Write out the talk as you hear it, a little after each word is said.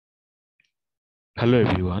Hello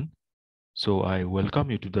everyone. So I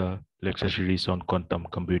welcome you to the lecture series on quantum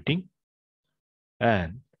computing.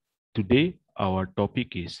 And today our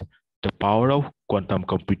topic is the power of quantum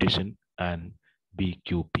computation and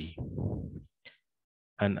BQP.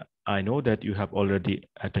 And I know that you have already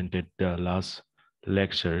attended the last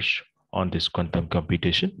lectures on this quantum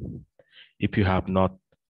computation. If you have not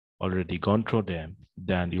already gone through them,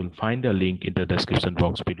 then you'll find a link in the description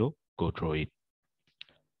box below. Go through it.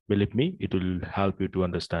 Believe me, it will help you to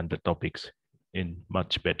understand the topics in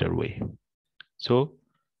much better way. So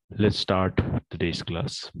let's start today's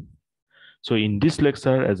class. So in this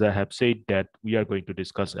lecture, as I have said, that we are going to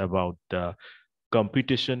discuss about the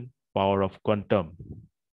computation power of quantum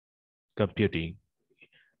computing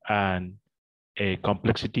and a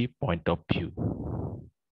complexity point of view,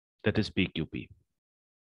 that is BQP.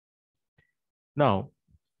 Now,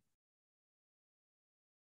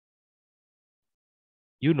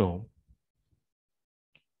 you know,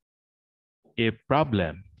 a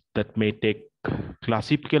problem that may take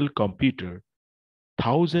classical computer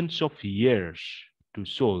thousands of years to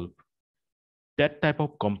solve, that type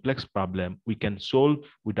of complex problem we can solve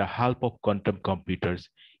with the help of quantum computers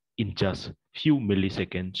in just few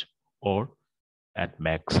milliseconds or at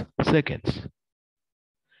max seconds.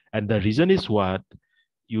 And the reason is what,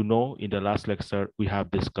 you know, in the last lecture, we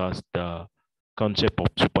have discussed the concept of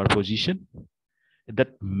superposition that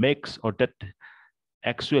makes or that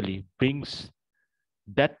actually brings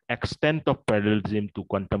that extent of parallelism to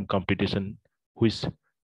quantum computation, which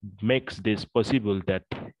makes this possible that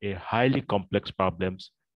a highly complex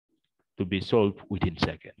problems to be solved within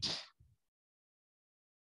seconds.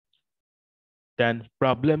 Then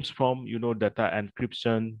problems from, you know, data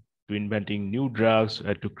encryption to inventing new drugs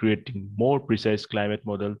to creating more precise climate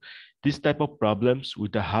model. This type of problems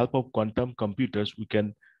with the help of quantum computers, we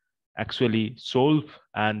can actually solve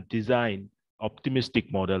and design optimistic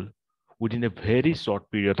model within a very short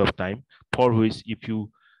period of time, for which if you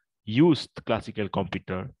use the classical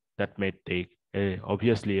computer, that may take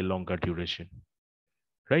obviously a longer duration,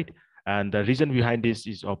 right? And the reason behind this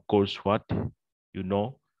is, of course, what, you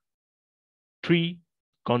know, three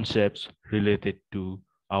concepts related to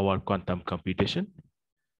our quantum computation.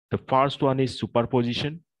 The first one is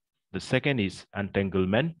superposition, the second is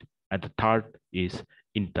entanglement, and the third is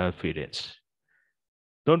interference.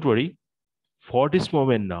 Don't worry, for this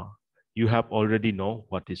moment now, you have already know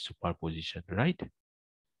what is superposition, right?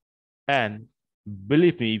 And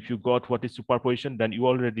believe me, if you got what is superposition, then you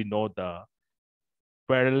already know the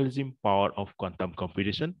parallelism power of quantum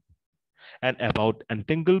computation. And about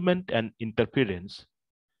entanglement and interference,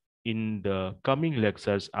 in the coming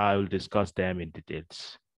lectures, I will discuss them in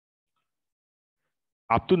details.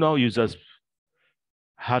 Up to now, you just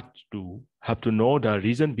have to know the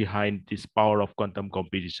reason behind this power of quantum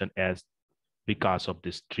computation as because of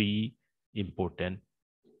these three important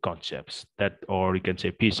concepts that, or you can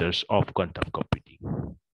say features of quantum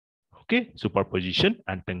computing. Okay, superposition,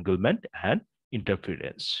 entanglement, and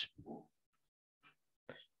interference.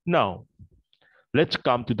 Now, let's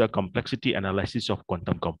come to the complexity analysis of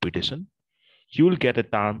quantum computation. You will get a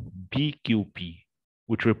term BQP,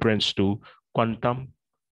 which refers to quantum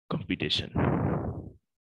computation.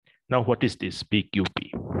 Now, what is this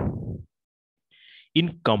BQP?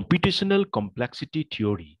 In computational complexity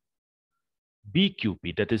theory,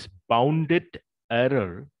 BQP, that is bounded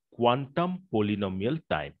error quantum polynomial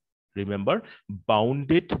time. Remember,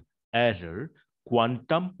 bounded error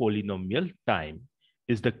quantum polynomial time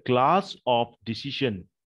is the class of decision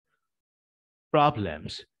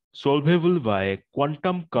problems solvable by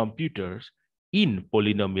quantum computers in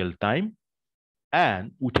polynomial time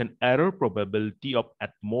and with an error probability of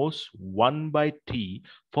at most 1/3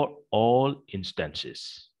 for all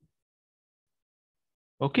instances.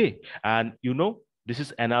 Okay, and you know, this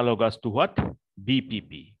is analogous to what?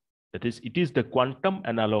 BPP. That is, it is the quantum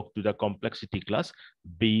analog to the complexity class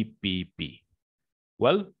BPP.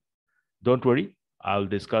 Well, don't worry, I'll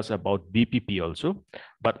discuss about BPP also.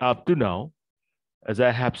 But up to now, as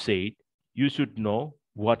I have said, you should know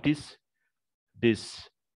what is this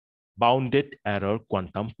bounded error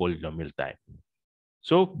quantum polynomial time.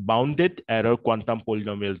 So bounded error quantum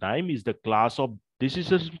polynomial time is the class of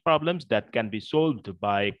decision problems that can be solved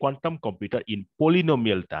by quantum computer in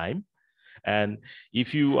polynomial time. And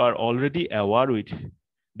if you are already aware with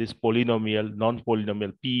this polynomial,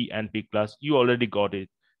 non-polynomial P and P class, you already got it,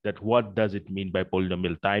 that what does it mean by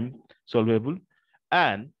polynomial time solvable.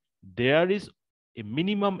 And there is a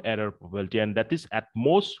minimum error probability, and that is at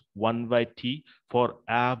most 1/t for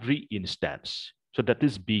every instance. So that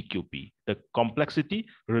is BQP, the complexity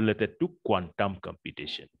related to quantum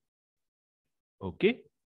computation. Okay.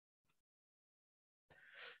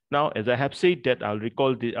 Now, as I have said that, I'll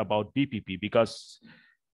recall about BPP because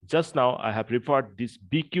just now I have referred this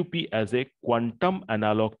BQP as a quantum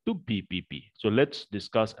analog to BPP. So let's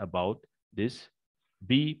discuss about this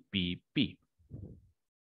BPP.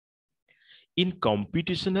 In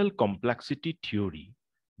computational complexity theory,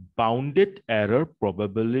 bounded error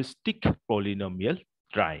probabilistic polynomial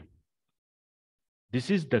time. This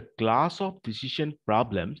is the class of decision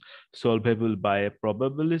problems solvable by a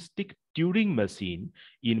probabilistic Turing machine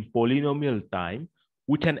in polynomial time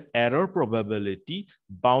with an error probability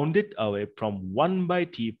bounded away from 1 by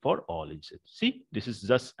t for all instances. See, this is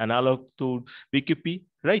just analog to BQP,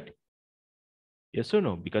 right? Yes or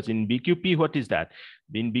no? Because in BQP, what is that?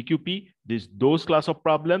 In BQP, those class of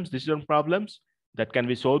problems, decision problems that can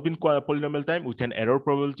be solved in polynomial time with an error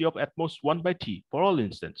probability of at most 1 by t for all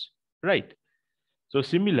instances, right? So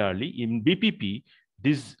similarly, in BPP,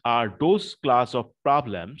 these are those class of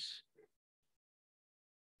problems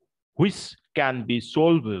which can be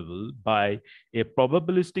solvable by a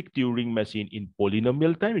probabilistic Turing machine in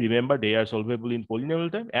polynomial time. Remember, they are solvable in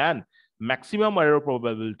polynomial time, and maximum error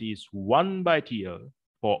probability is 1 by t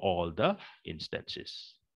for all the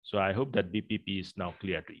instances. So I hope that BPP is now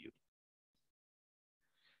clear to you.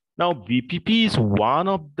 Now, BPP is one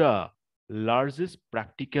of the largest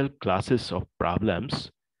practical classes of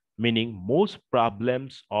problems, meaning most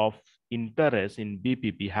problems of interest in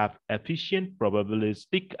BPP have efficient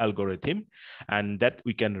probabilistic algorithm and that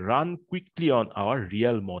we can run quickly on our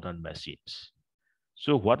real modern machines.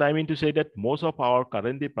 So what I mean to say that most of our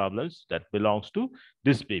current day problems that belongs to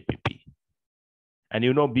this BPP. And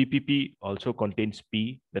you know, BPP also contains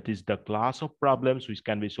P, that is the class of problems which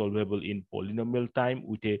can be solvable in polynomial time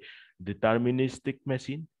with a deterministic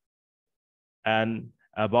machine. And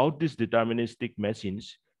about these deterministic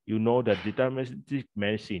machines, you know that deterministic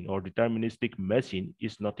machine or deterministic machine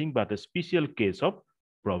is nothing but a special case of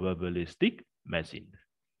probabilistic machine.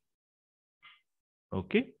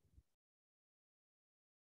 Okay.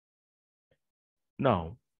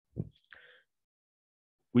 Now,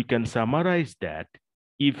 we can summarize that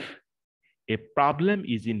if a problem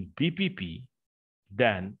is in BPP,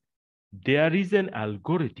 then there is an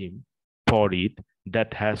algorithm for it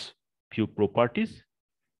that has few properties.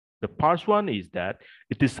 The first one is that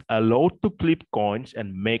it is allowed to flip coins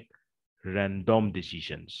and make random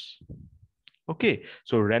decisions. Okay,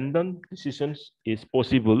 so random decisions is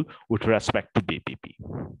possible with respect to BPP.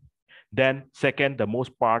 Then second, the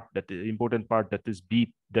most part, that is important part, that is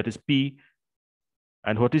P.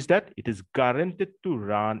 And what is that? It is guaranteed to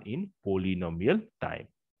run in polynomial time.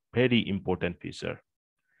 Very important feature.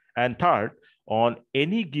 And third, on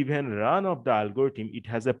any given run of the algorithm, it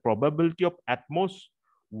has a probability of at most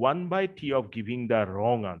 1 by t of giving the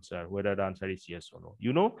wrong answer, whether the answer is yes or no.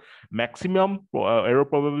 You know, maximum error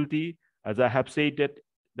probability, as I have said,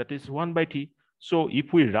 that is 1 by t. So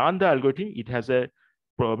if we run the algorithm, it has a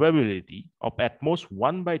probability of at most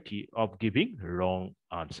 1 by t of giving wrong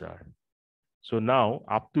answer. So now,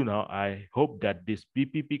 up to now, I hope that this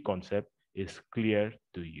BPP concept is clear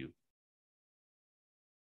to you.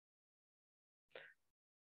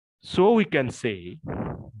 So we can say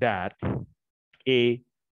that a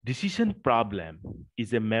decision problem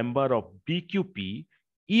is a member of BQP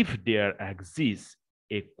if there exists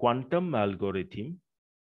a quantum algorithm.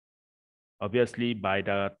 Obviously, by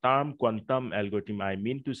the term quantum algorithm, I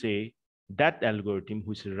mean to say that algorithm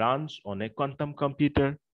which runs on a quantum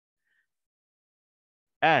computer,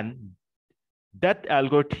 and that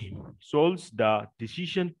algorithm solves the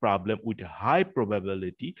decision problem with a high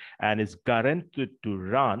probability and is guaranteed to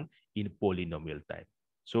run in polynomial time.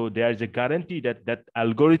 So there is a guarantee that that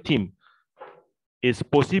algorithm is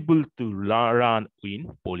possible to run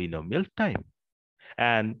in polynomial time.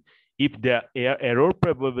 And if the error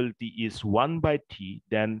probability is 1 by t,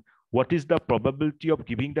 then what is the probability of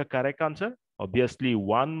giving the correct answer? Obviously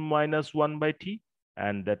 1 minus 1 by t,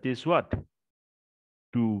 and that is what?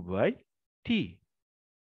 2 by t.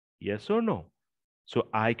 Yes or no? So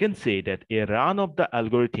I can say that a run of the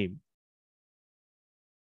algorithm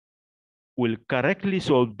will correctly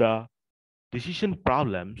solve the decision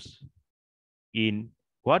problems in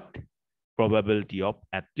what? Probability of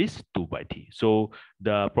at least 2 by t. So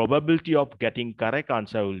the probability of getting correct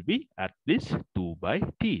answer will be at least 2 by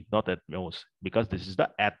t, not at most, because this is the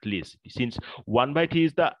at least. Since 1 by t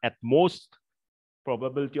is the at most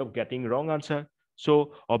probability of getting wrong answer,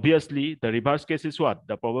 so obviously the reverse case is what?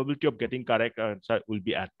 The probability of getting correct answer will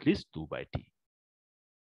be at least 2 by t.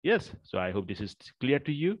 Yes, so I hope this is clear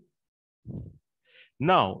to you.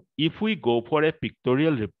 Now, if we go for a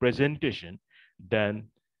pictorial representation, then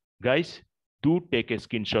guys, do take a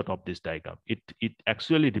screenshot of this diagram. It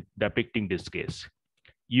actually depicting this case.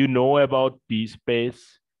 you know about P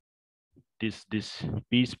space, this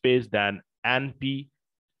P space, then NP,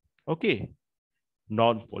 okay,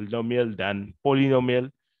 non-polynomial, then polynomial.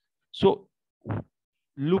 So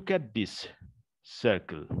look at this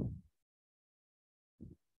circle,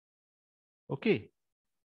 okay.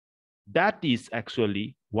 That is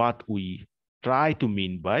actually what we try to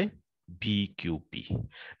mean by BQP.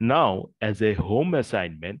 Now, as a home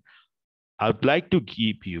assignment, I would like to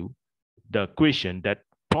give you the question that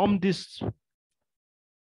from this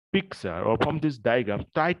picture or from this diagram,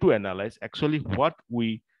 try to analyze actually what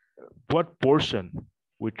portion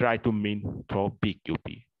we try to mean for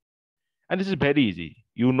BQP. And this is very easy.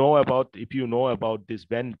 If you know about this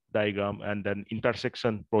Venn diagram and then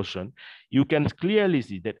intersection portion, you can clearly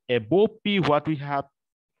see that above P, what we have,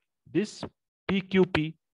 this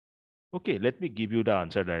BQP. Okay, let me give you the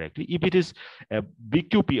answer directly. If it is a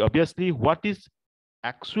BQP, obviously what is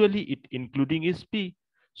actually it including is P.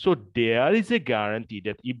 So there is a guarantee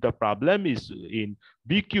that if the problem is in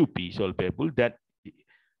BQP solvable, then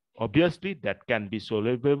obviously that can be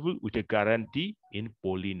solvable with a guarantee in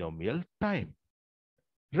polynomial time,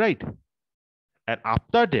 right? And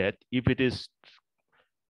after that, if it is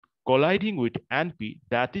colliding with NP,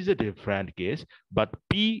 that is a different case, but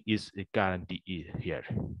P is a guarantee here,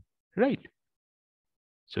 right?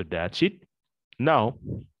 So that's it. Now,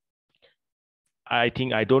 I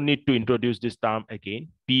think I don't need to introduce this term again.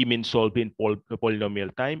 P means solved in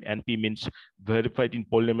polynomial time, and P means verified in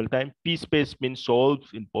polynomial time. P space means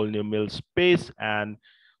solved in polynomial space. And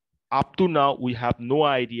up to now, we have no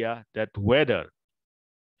idea that whether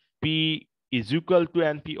P is equal to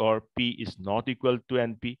NP or P is not equal to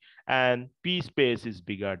NP, and P space is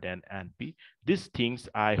bigger than NP. These things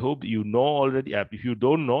I hope you know already. If you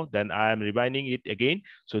don't know, then I am reminding it again.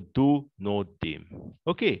 So do note them.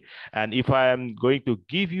 Okay. And if I am going to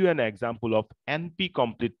give you an example of NP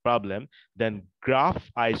complete problem, then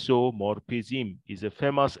graph isomorphism is a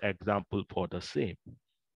famous example for the same.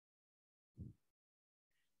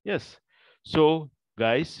 Yes. So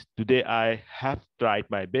guys, today I have tried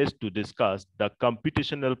my best to discuss the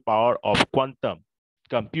computational power of quantum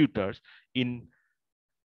computers in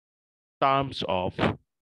terms of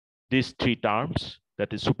these three terms,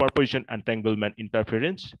 that is superposition, entanglement,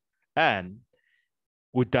 interference, and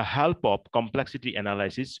with the help of complexity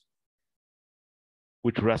analysis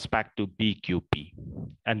with respect to BQP.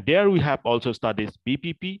 And there we have also studied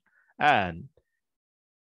BPP, and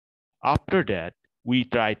after that, we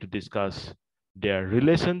try to discuss their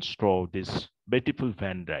relations through this beautiful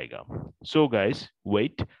Venn diagram. So guys,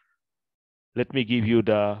 wait. Let me give you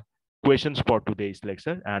the questions for today's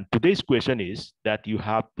lecture. And today's question is that you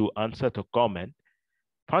have to answer the comment.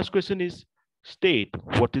 First question is, state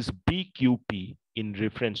what is BQP in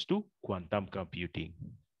reference to quantum computing.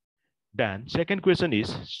 Then second question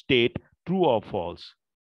is, state true or false.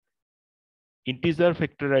 Integer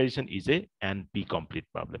factorization is a NP complete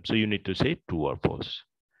problem. So you need to say true or false.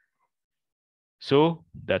 So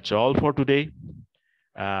that's all for today.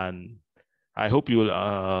 And I hope you will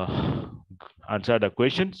answer the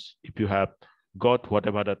questions if you have got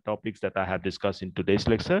whatever the topics that I have discussed in today's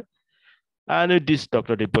lecture. And with this,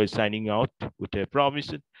 Dr. Dippo is signing out with a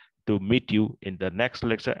promise to meet you in the next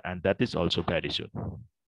lecture, and that is also very soon.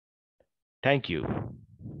 Thank you.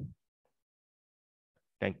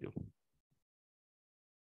 Thank you.